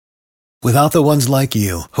Without the ones like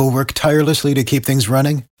you, who work tirelessly to keep things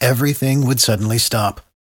running, everything would suddenly stop.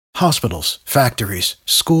 Hospitals, factories,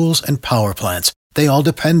 schools, and power plants, they all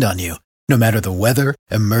depend on you. No matter the weather,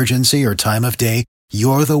 emergency, or time of day,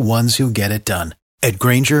 you're the ones who get it done. At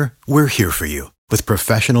Grainger, we're here for you with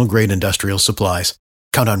professional-grade industrial supplies.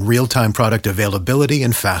 Count on real-time product availability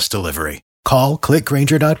and fast delivery. Call,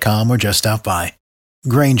 clickgrainger.com, or just stop by.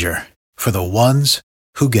 Grainger, for the ones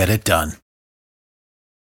who get it done.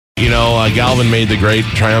 You know, Galvin made the great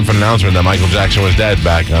triumphant announcement that Michael Jackson was dead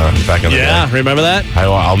back in the day. Yeah, remember that?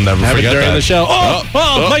 I'll never forget during that. the show.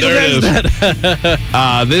 Michael Jackson's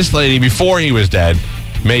dead. This lady, before he was dead,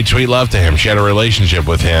 made sweet love to him. She had a relationship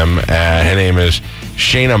with him. Her name is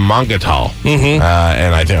Shayna Mangatal. Mm-hmm.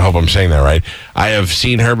 And I hope I'm saying that right. I have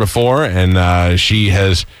seen her before, and she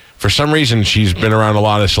has, for some reason, she's been around a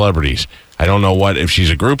lot of celebrities. I don't know if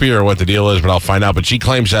she's a groupie or what the deal is, but I'll find out. But she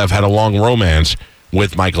claims to have had a long romance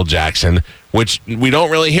with Michael Jackson, which we don't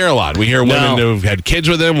really hear a lot. We hear women who've had kids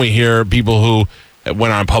with him. We hear people who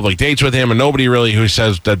went on public dates with him, and nobody really who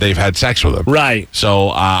says that they've had sex with him. Right.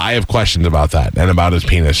 So I have questions about that and about his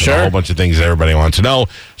penis. Sure. And a whole bunch of things that everybody wants to know.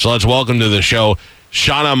 So let's welcome to the show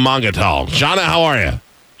Shayna Mangatal. Shayna, how are you?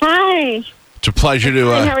 Hi. It's a pleasure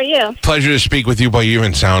to. Hi, how are you? Pleasure to speak with you, but you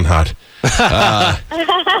even sound hot. I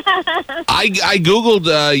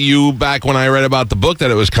Googled you back when I read about the book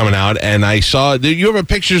that it was coming out, and I saw that you have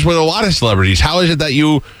pictures with a lot of celebrities. How is it that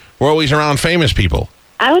you were always around famous people?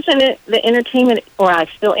 I was in the entertainment, or I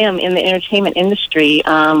still am in the entertainment industry,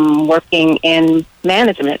 working in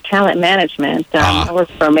management, talent management. I work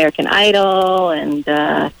for American Idol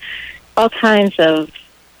and all kinds of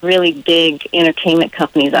really big entertainment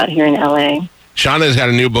companies out here in L.A. Shayna's got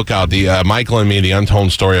a new book out, the Michael and Me, The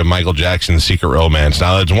Untold Story of Michael Jackson's Secret Romance.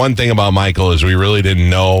 Now, that's one thing about Michael is we really didn't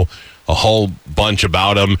know a whole bunch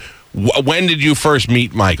about him. When did you first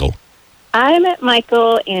meet Michael? I met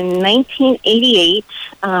Michael in 1988.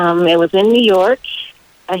 It was in New York.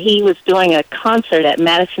 He was doing a concert at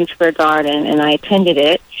Madison Square Garden, and I attended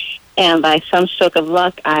it. And by some stroke of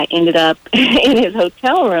luck, I ended up in his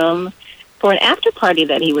hotel room for an after party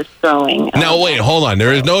that he was throwing. Now, wait, hold on.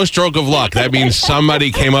 There is no stroke of luck. That means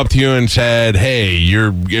somebody came up to you and said, hey,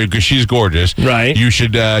 she's gorgeous. Right. You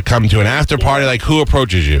should come to an after party. Like, who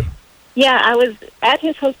approaches you? Yeah, I was at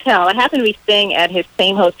his hotel. I happened to be staying at his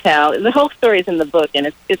same hotel. The whole story is in the book,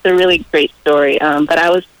 and it's a really great story. But I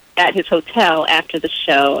was at his hotel after the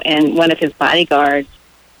show, and one of his bodyguards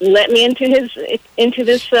let me into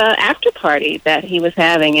this after party that he was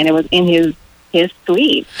having, and it was in his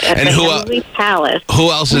suite at the Heavenly Palace. Who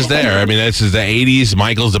else is there? I mean, this is the 80s.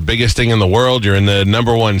 Michael's the biggest thing in the world. You're in the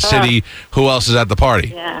number one city. Who else is at the party?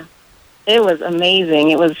 Yeah. It was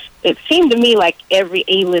amazing. It seemed to me like every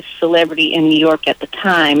A-list celebrity in New York at the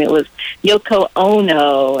time. It was Yoko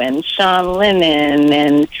Ono and Sean Lennon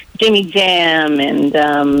and Jimmy Jam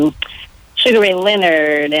and Sugar Ray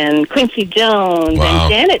Leonard and Quincy Jones and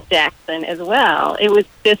Janet Jackson as well. It was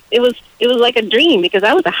like a dream because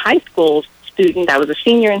I was a high school student. I was a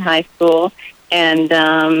senior in high school, and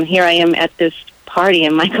here I am at this party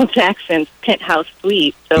in Michael Jackson's penthouse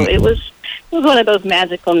suite. So it was one of those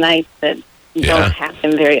magical nights that don't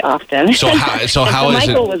happen very often. So how is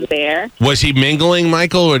Michael was there. Was he mingling,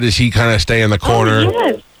 Michael, or does he kind of stay in the corner? Oh,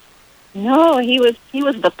 yes. No, he was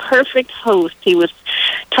the perfect host. He was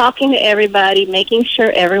talking to everybody, making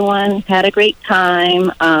sure everyone had a great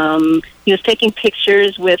time. He was taking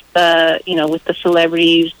pictures with with the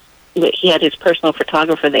celebrities. He had his personal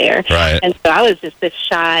photographer there. Right. And so I was just this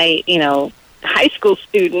shy, high school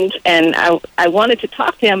student, and I wanted to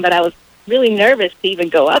talk to him, but I was really nervous to even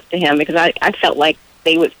go up to him because I felt like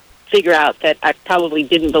they would figure out that I probably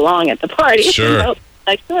didn't belong at the party. Sure. So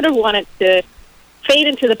I sort of wanted to fade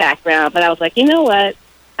into the background, but I was like, you know what?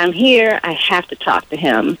 I'm here. I have to talk to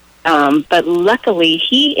him. But luckily,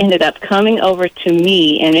 he ended up coming over to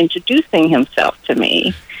me and introducing himself to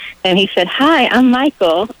me. And he said, hi, I'm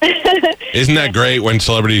Michael. Isn't that great when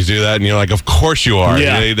celebrities do that? And you're like, of course you are.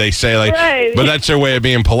 Yeah. They say, like, right. But that's their way of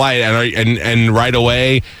being polite. And right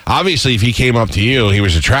away, obviously, if he came up to you, he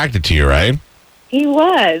was attracted to you, right? He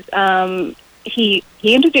was. He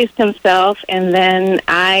introduced himself, and then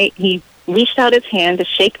he reached out his hand to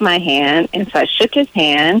shake my hand, and so I shook his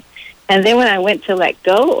hand. And then when I went to let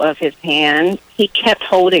go of his hand, he kept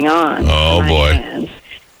holding on. Oh, to my boy. hand.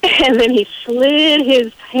 And then he slid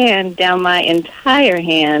his hand down my entire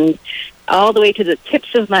hand all the way to the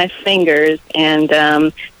tips of my fingers. And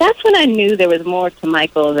that's when I knew there was more to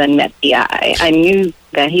Michael than met the eye. I knew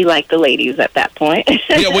that he liked the ladies at that point.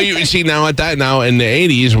 Yeah, well, you see, now in the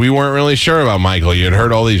 80s, we weren't really sure about Michael. You had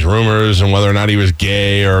heard all these rumors and whether or not he was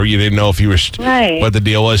gay, or you didn't know if he was, what the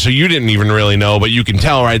deal was. So you didn't even really know, but you can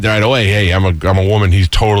tell right away, hey, I'm a woman. He's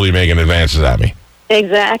totally making advances at me.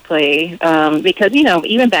 Exactly. Because,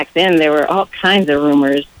 even back then, there were all kinds of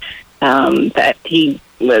rumors that he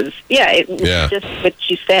was, it was just what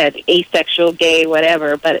you said, asexual, gay,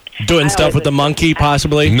 whatever. But doing stuff with the monkey,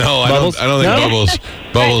 possibly. No, Bubbles? I don't think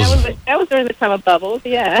Bubbles. Right, that was during the time of Bubbles.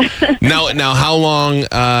 Yeah. Now, how long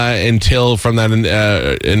until from that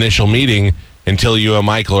initial meeting until you and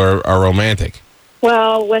Michael are romantic?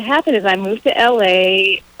 Well, what happened is I moved to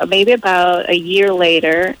L.A. Maybe about a year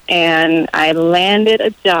later, and I landed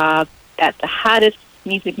a job at the hottest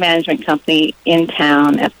music management company in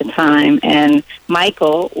town at the time, and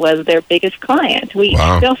Michael was their biggest client. We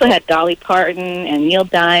also had Dolly Parton and Neil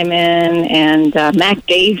Diamond and Mac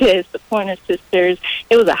Davis, the Pointer Sisters.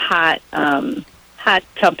 It was a hot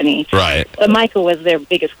company. Right. But Michael was their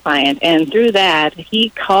biggest client, and through that, he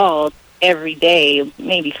called every day,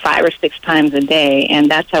 maybe 5 or 6 times a day, and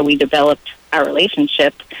that's how we developed our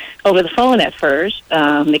relationship over the phone at first,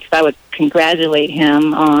 because I would congratulate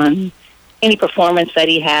him on any performance that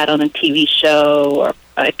he had on a TV show or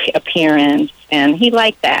appearance, and he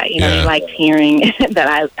liked that. He liked hearing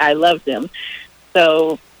that I loved him.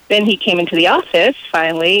 So then he came into the office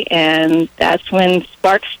finally, and that's when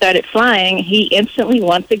sparks started flying. He instantly,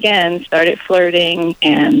 once again, started flirting.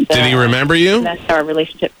 And did he remember you? That's our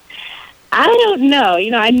relationship. I don't know.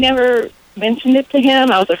 I never mentioned it to him.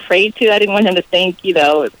 I was afraid to. I didn't want him to think,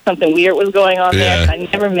 something weird was going on there. So I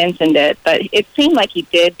never mentioned it. But it seemed like he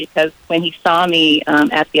did, because when he saw me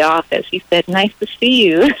at the office, he said, "Nice to see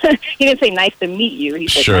you." He didn't say nice to meet you. He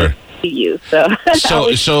said, "Sure. Nice to see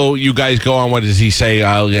you." So you guys go on. What does he say?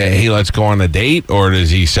 Hey, let's go on a date, or does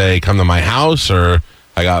he say, "Come to my house," or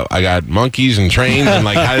I got monkeys and trains, and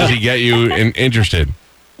how does he get you interested?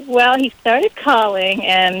 Well, he started calling,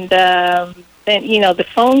 and then, the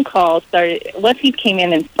phone call started. Once he came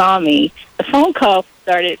in and saw me, the phone call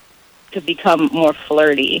started to become more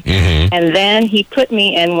flirty. Mm-hmm. And then he put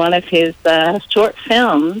me in one of his short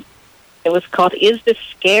films. It was called "Is This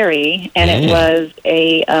Scary?" And it was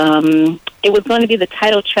it was going to be the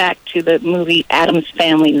title track to the movie Addams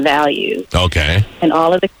Family Values. Okay. And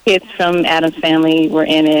all of the kids from Addams Family were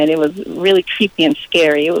in it. It was really creepy and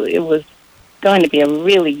scary. It was going to be a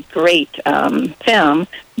really great film,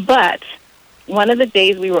 but one of the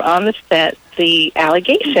days we were on the set, the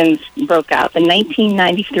allegations broke out. The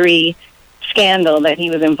 1993 scandal that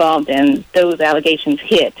he was involved in, those allegations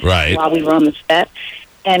hit while we were on the set,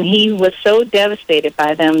 and he was so devastated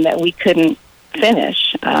by them that we couldn't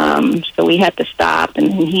finish. So we had to stop,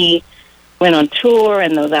 and he went on tour,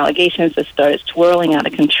 and those allegations just started swirling out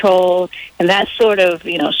of control, and that sort of,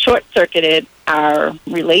 short-circuited our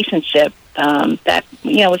relationship. That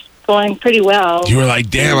was going pretty well. You were like,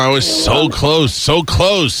 "Damn, I was so close."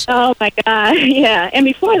 Oh my God, yeah. And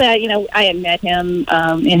before that, I had met him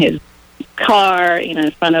in his car,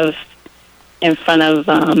 in front of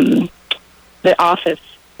the office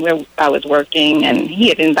where I was working, and he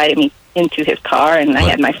had invited me into his car, and I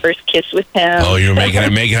had my first kiss with him. Oh, you were making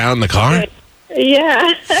it out in the car?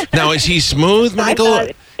 Yeah. Now, is he smooth, Michael?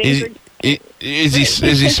 Is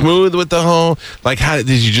he smooth with the whole, how did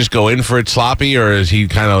you just go in for it sloppy, or is he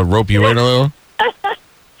kind of rope you in a little?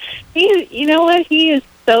 You know what? He is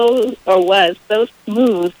was so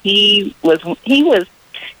smooth. He was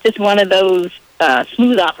just one of those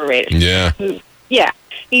smooth operators. Yeah. Yeah.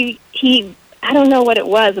 He I don't know what it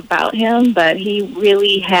was about him, but he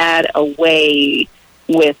really had a way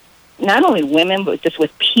with not only women, but just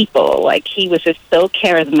with people. He was just so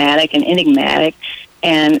charismatic and enigmatic.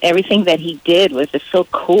 And everything that he did was just so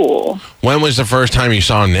cool. When was the first time you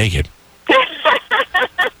saw him naked?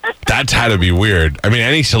 That's had to be weird. I mean,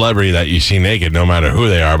 any celebrity that you see naked, no matter who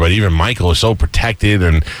they are, but even Michael is so protected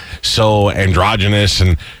and so androgynous,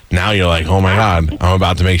 and now you're like, oh my God, I'm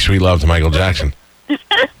about to make sweet love to Michael Jackson.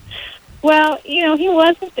 Well, he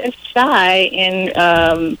wasn't as shy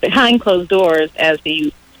in behind closed doors as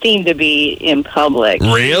he seemed to be in public.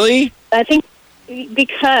 Really? I think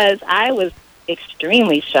because I was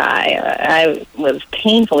extremely shy. I was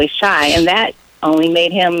painfully shy, and that only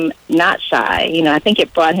made him not shy. I think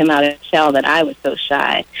it brought him out of the shell that I was so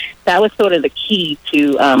shy. That was sort of the key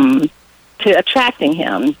to attracting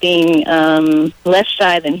him, being less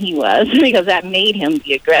shy than he was, because that made him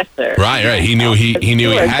the aggressor. Right. He knew he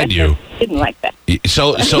had you. Didn't like that.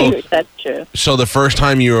 So that's true. So the first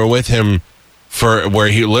time you were with him, where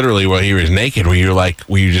he was naked, were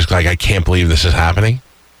you just like, I can't believe this is happening?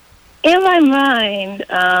 In my mind,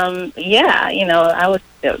 yeah,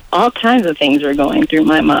 all kinds of things were going through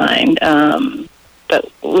my mind. But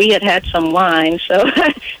we had some wine, so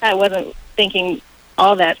I wasn't thinking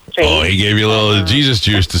all that straight. Oh, he gave you a little Jesus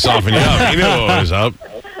juice to soften you up. He knew what was up.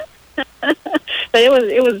 But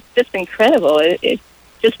it was just incredible. It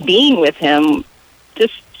just being with him,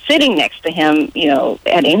 just sitting next to him,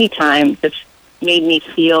 at any time, just made me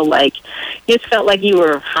feel like, it felt like you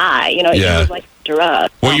were high. It was like a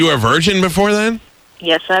drug. Were you a virgin before then?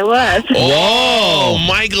 Yes, I was. Oh,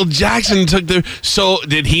 Michael Jackson So,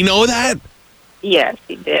 did he know that? Yes,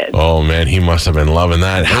 he did. Oh, man, he must have been loving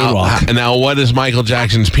that. Now, what is Michael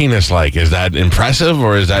Jackson's penis like? Is that impressive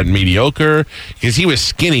or is that mediocre? Because he was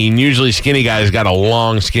skinny, and usually skinny guys got a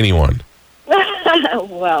long, skinny one.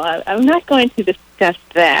 Well, I'm not going to discuss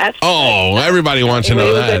that. Oh, everybody wants to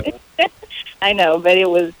know that. I know, but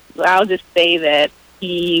I'll just say that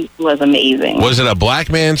he was amazing. Was it a black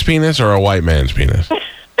man's penis or a white man's penis?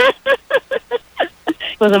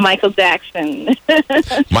 It was a Michael Jackson.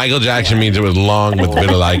 Michael Jackson means it was long with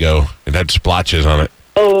vitiligo. It had splotches on it.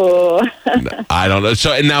 Oh. I don't know.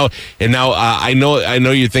 So and now I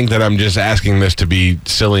know you think that I'm just asking this to be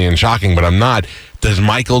silly and shocking, but I'm not. Does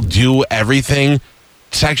Michael do everything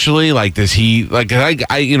sexually? Like, does he like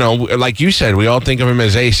like you said, we all think of him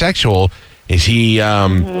as asexual. Is he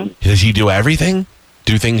does he do everything?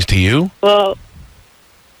 Do things to you? Well,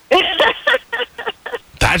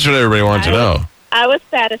 that's what everybody wants to know. I was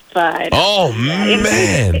satisfied. Oh,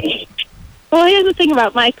 man. Well, here's the thing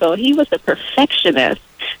about Michael. He was a perfectionist.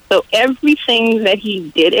 So everything that he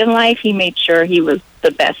did in life, he made sure he was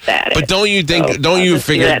the best at it. But don't you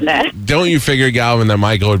figure, Galvin, that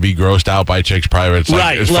Michael would be grossed out by chicks' privates?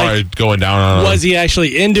 Like, as far as going down on was he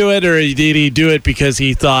actually into it, or did he do it because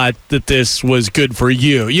he thought that this was good for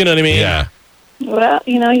you? You know what I mean? Yeah. Well,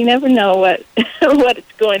 you never know what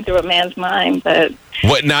what's going through a man's mind, but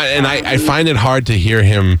I find it hard to hear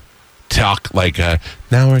him talk like,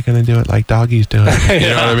 now we're going to do it like doggies do it. You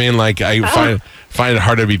know what I mean? Like, I find it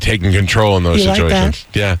hard to be taking control in those situations.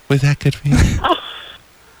 Like yeah. Was that good for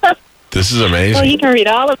you? This is amazing. Well, you can read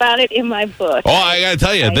all about it in my book. Oh, I got to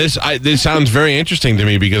tell you, this sounds very interesting to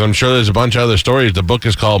me because I'm sure there's a bunch of other stories. The book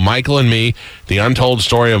is called Michael and Me, The Untold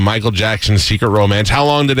Story of Michael Jackson's Secret Romance. How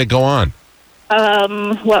long did it go on?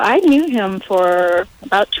 Well, I knew him for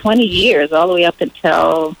about 20 years, all the way up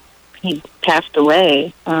until he passed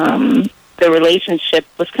away. The relationship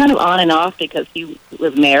was kind of on and off because he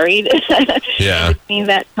was married. Yeah. Between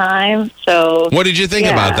that time, so. What did you think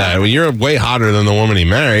about that? Well, you're way hotter than the woman he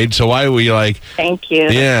married, so why were you like? Thank you.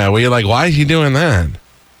 Yeah, were you like, why is he doing that?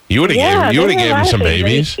 You would have gave him some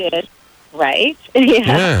babies, right?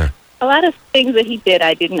 Yeah. A lot of things that he did,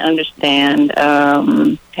 I didn't understand.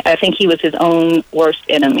 I think he was his own worst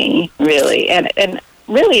enemy, really. And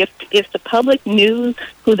really, if the public knew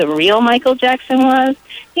who the real Michael Jackson was,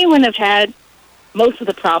 he wouldn't have had most of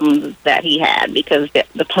the problems that he had because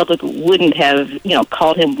the public wouldn't have,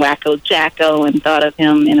 called him Wacko Jacko and thought of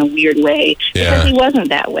him in a weird way because he wasn't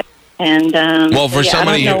that way. And well, for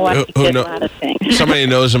somebody somebody who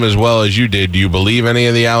knows him as well as you did, do you believe any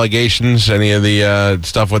of the allegations, any of the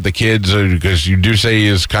stuff with the kids? Because you do say he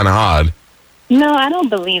is kind of odd. No, I don't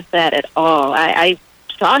believe that at all. I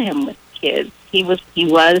saw him with kids. He was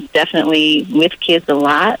definitely with kids a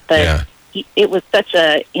lot, but it was such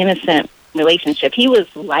a innocent relationship. He was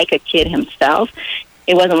like a kid himself.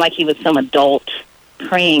 It wasn't like he was some adult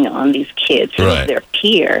preying on these kids. He was their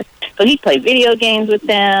peer. So he'd play video games with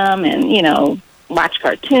them and, watch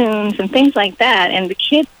cartoons and things like that. And the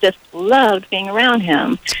kids just loved being around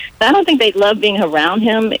him. So I don't think they'd love being around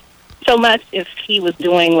him so much if he was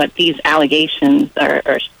doing what these allegations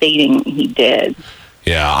are stating he did.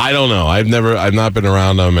 Yeah, I don't know. I've not been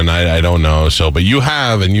around him, and I don't know. So, but you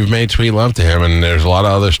have, and you've made sweet love to him, and there's a lot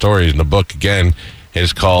of other stories. And the book, again,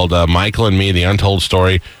 is called Michael and Me, The Untold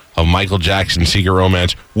Story of Michael Jackson's Secret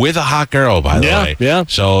Romance with a hot girl, by the way. Yeah.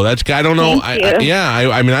 So that's, I don't know. I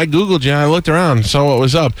Googled you. I looked around, saw what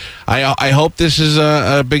was up. I hope this is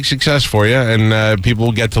a big success for you, and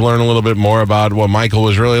people get to learn a little bit more about what Michael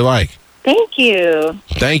was really like. Thank you.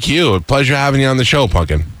 Thank you. A pleasure having you on the show,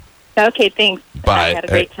 Pumpkin. Okay, thanks. Bye. I had a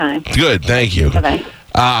great time. Good, thank you. Bye-bye.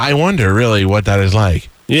 I wonder, really, what that is like.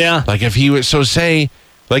 Yeah. Like, if he was,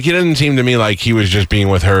 like, it didn't seem to me like he was just being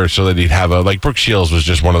with her so that he'd have like, Brooke Shields was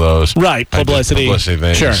just one of those. Right, publicity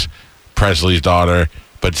things. Sure. Presley's daughter.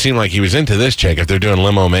 But it seemed like he was into this chick if they're doing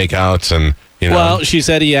limo makeouts and, Well, she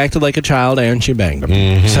said he acted like a child and she banged him.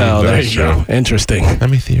 Mm-hmm, so there you go. Interesting. Let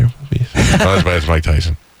me see your movies. That's Mike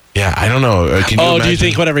Tyson. Yeah, I don't know. Can you imagine? Do you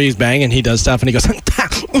think whenever he's banging, he does stuff and he goes,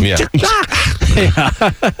 yeah.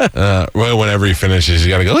 Whenever he finishes, he's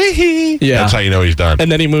got to go, hee. Yeah. That's how you know he's done.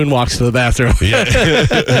 And then he moonwalks to the bathroom. Yeah.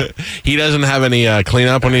 He doesn't have any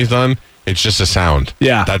cleanup when he's done. It's just a sound.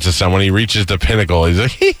 Yeah. That's a sound. When he reaches the pinnacle, he's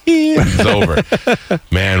like, hee hee. It's over.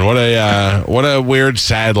 Man, what a weird,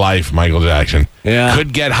 sad life, Michael Jackson. Yeah.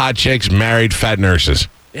 Could get hot chicks, married fat nurses.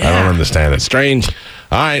 I don't understand it. Strange.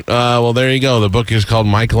 All right. Well, there you go. The book is called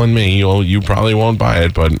Michael and Me. You probably won't buy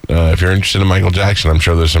it, but if you're interested in Michael Jackson, I'm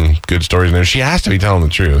sure there's some good stories in there. She has to be telling the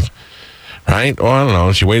truth, right? Well, I don't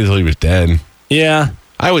know. She waited until he was dead. Yeah.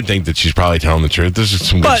 I would think that she's probably telling the truth. There's just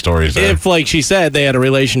some good stories there. If, like she said, they had a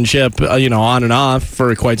relationship, on and off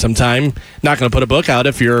for quite some time, not going to put a book out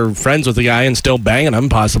if you're friends with the guy and still banging him,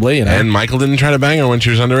 possibly. And Michael didn't try to bang her when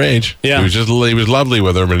she was underage. Yeah. He was lovely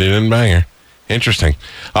with her, but he didn't bang her. Interesting.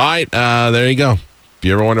 All right, there you go. If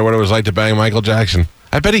you ever wonder what it was like to bang Michael Jackson,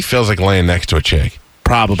 I bet he feels like laying next to a chick.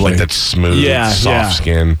 Probably. Like that smooth, soft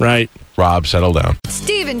skin. Right. Rob, settle down.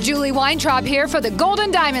 Steve and Julie Weintraub here for the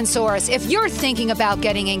Golden Diamond Source. If you're thinking about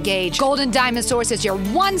getting engaged, Golden Diamond Source is your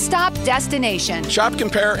one-stop destination. Shop,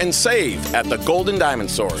 compare, and save at the Golden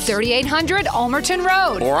Diamond Source. 3800 Almerton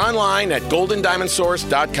Road. Or online at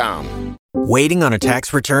goldendiamondsource.com. Waiting on a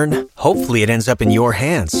tax return? Hopefully it ends up in your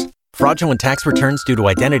hands. Fraudulent tax returns due to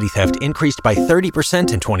identity theft increased by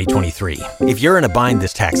 30% in 2023. If you're in a bind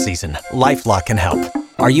this tax season, LifeLock can help.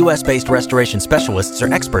 Our U.S.-based restoration specialists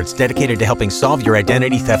are experts dedicated to helping solve your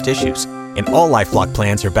identity theft issues. And all LifeLock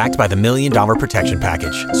plans are backed by the $1 Million Protection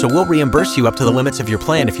Package. So we'll reimburse you up to the limits of your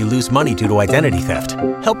plan if you lose money due to identity theft.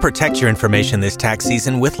 Help protect your information this tax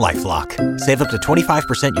season with LifeLock. Save up to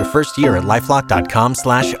 25% your first year at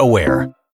LifeLock.com/aware.